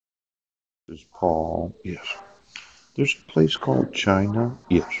Is Paul. Yes. There's a place called China.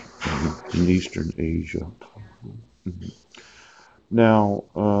 Yes. In Eastern Asia. Mhm. Now,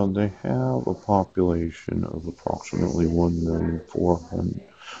 they have a population of approximately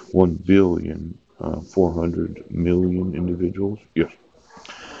 1,400,000,000 individuals. Yes.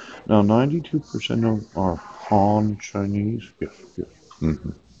 Now, 92% of are Han Chinese. Yes, yes.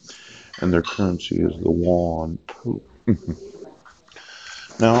 hmm And their currency is the yuan.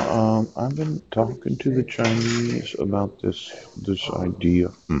 Now, I've been talking to the Chinese about this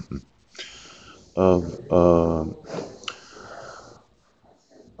idea of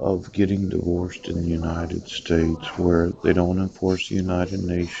of getting divorced in the United States, where they don't enforce the United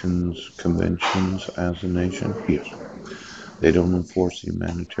Nations conventions as a nation. Yes, they don't enforce the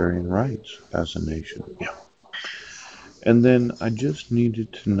humanitarian rights as a nation. Yeah. And then I just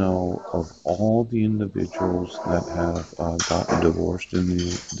needed to know of all the individuals that have gotten divorced in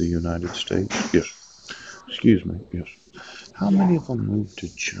the United States. Yes. Excuse me. Yes. How many of them moved to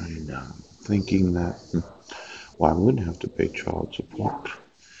China thinking that, well, I wouldn't have to pay child support?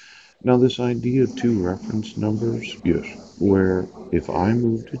 Now, this idea of two reference numbers, yes, where if I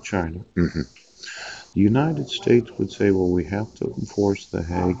move to China, the United States would say, well, we have to enforce the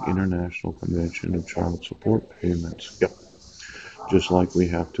Hague International Convention of Child Support Payments. Yep. Just like we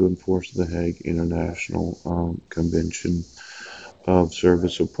have to enforce the Hague International Convention of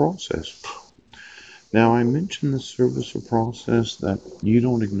Service of Process. Now, I mentioned the service of process that you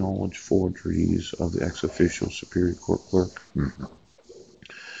don't acknowledge forgeries of the ex officio Superior Court clerk,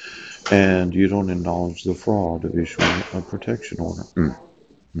 and you don't acknowledge the fraud of issuing a protection order.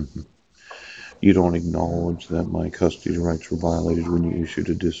 Mhm. You don't acknowledge that my custody rights were violated when you issued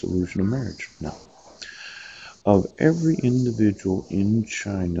a dissolution of marriage. No. Of every individual in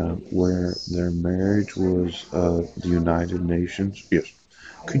China where their marriage was the United Nations, yes.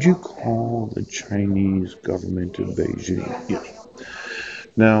 Could you call the Chinese government in Beijing? Yes.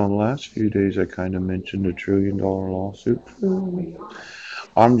 Now, in the last few days, I kind of mentioned a $1 trillion lawsuit.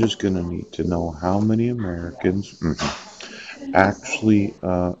 I'm just going to need to know how many Americans actually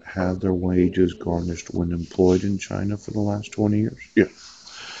had their wages garnished when employed in China for the last 20 years. Yeah.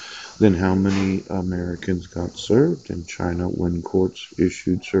 Then how many Americans got served in China when courts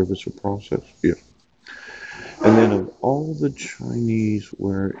issued service of process? Yeah. And then of all the Chinese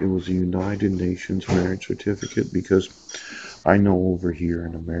where it was a United Nations marriage certificate, because I know over here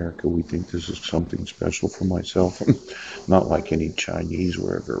in America we think this is something special for myself. Not like any Chinese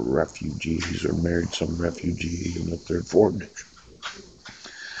where they're refugees or married some refugee in the third, fourth nation.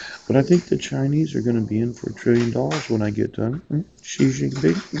 But I think the Chinese are going to be in for $1 trillion when I get done. Xi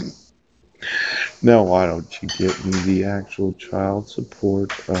Jinping. Now, why don't you get me the actual child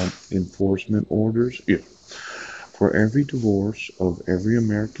support enforcement orders? Yeah. For every divorce of every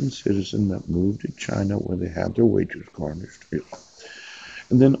American citizen that moved to China where they had their wages garnished. Yeah.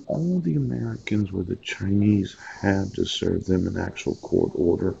 And then all the Americans where the Chinese had to serve them an actual court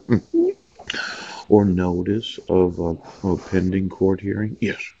order or notice of a pending court hearing.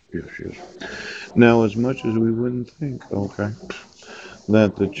 Yes, yes, yes. Now, as much as we wouldn't think, okay,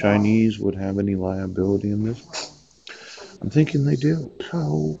 that the Chinese would have any liability in this, I'm thinking they do.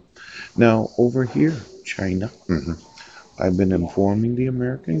 So now over here, China, I've been informing the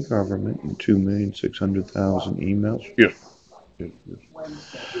American government in 2,600,000 emails. Yes, yes, yes.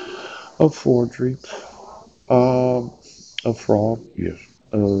 Of forgery, um, of fraud. Yes,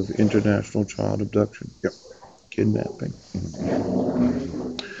 of international child abduction. Yep, kidnapping.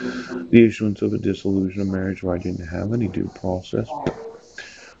 The issuance of a dissolution of marriage where I didn't have any due process,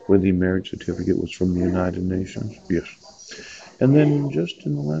 where the marriage certificate was from the United Nations. Yes. And then just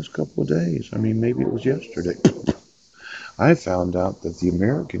in the last couple of days, I mean, maybe it was yesterday, I found out that the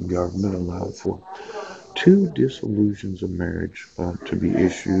American government allowed for two dissolutions of marriage to be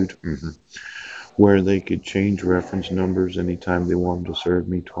issued, where they could change reference numbers anytime they wanted to serve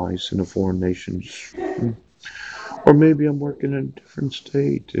me twice in a foreign nation. Or maybe I'm working in a different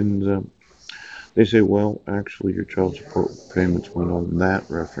state and they say, well, actually, your child support payments went on that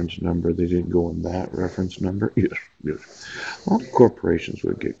reference number. They didn't go on that reference number. Yes, yes. A lot of corporations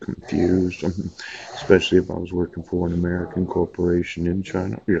would get confused, especially if I was working for an American corporation in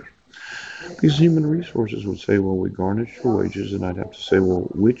China. Yes. Because human resources would say, well, we garnished your wages, and I'd have to say, well,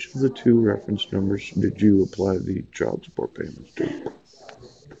 which of the two reference numbers did you apply the child support payments to?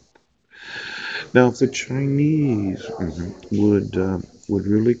 Now, if the Chinese would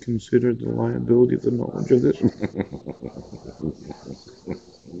really consider the liability of the knowledge of this,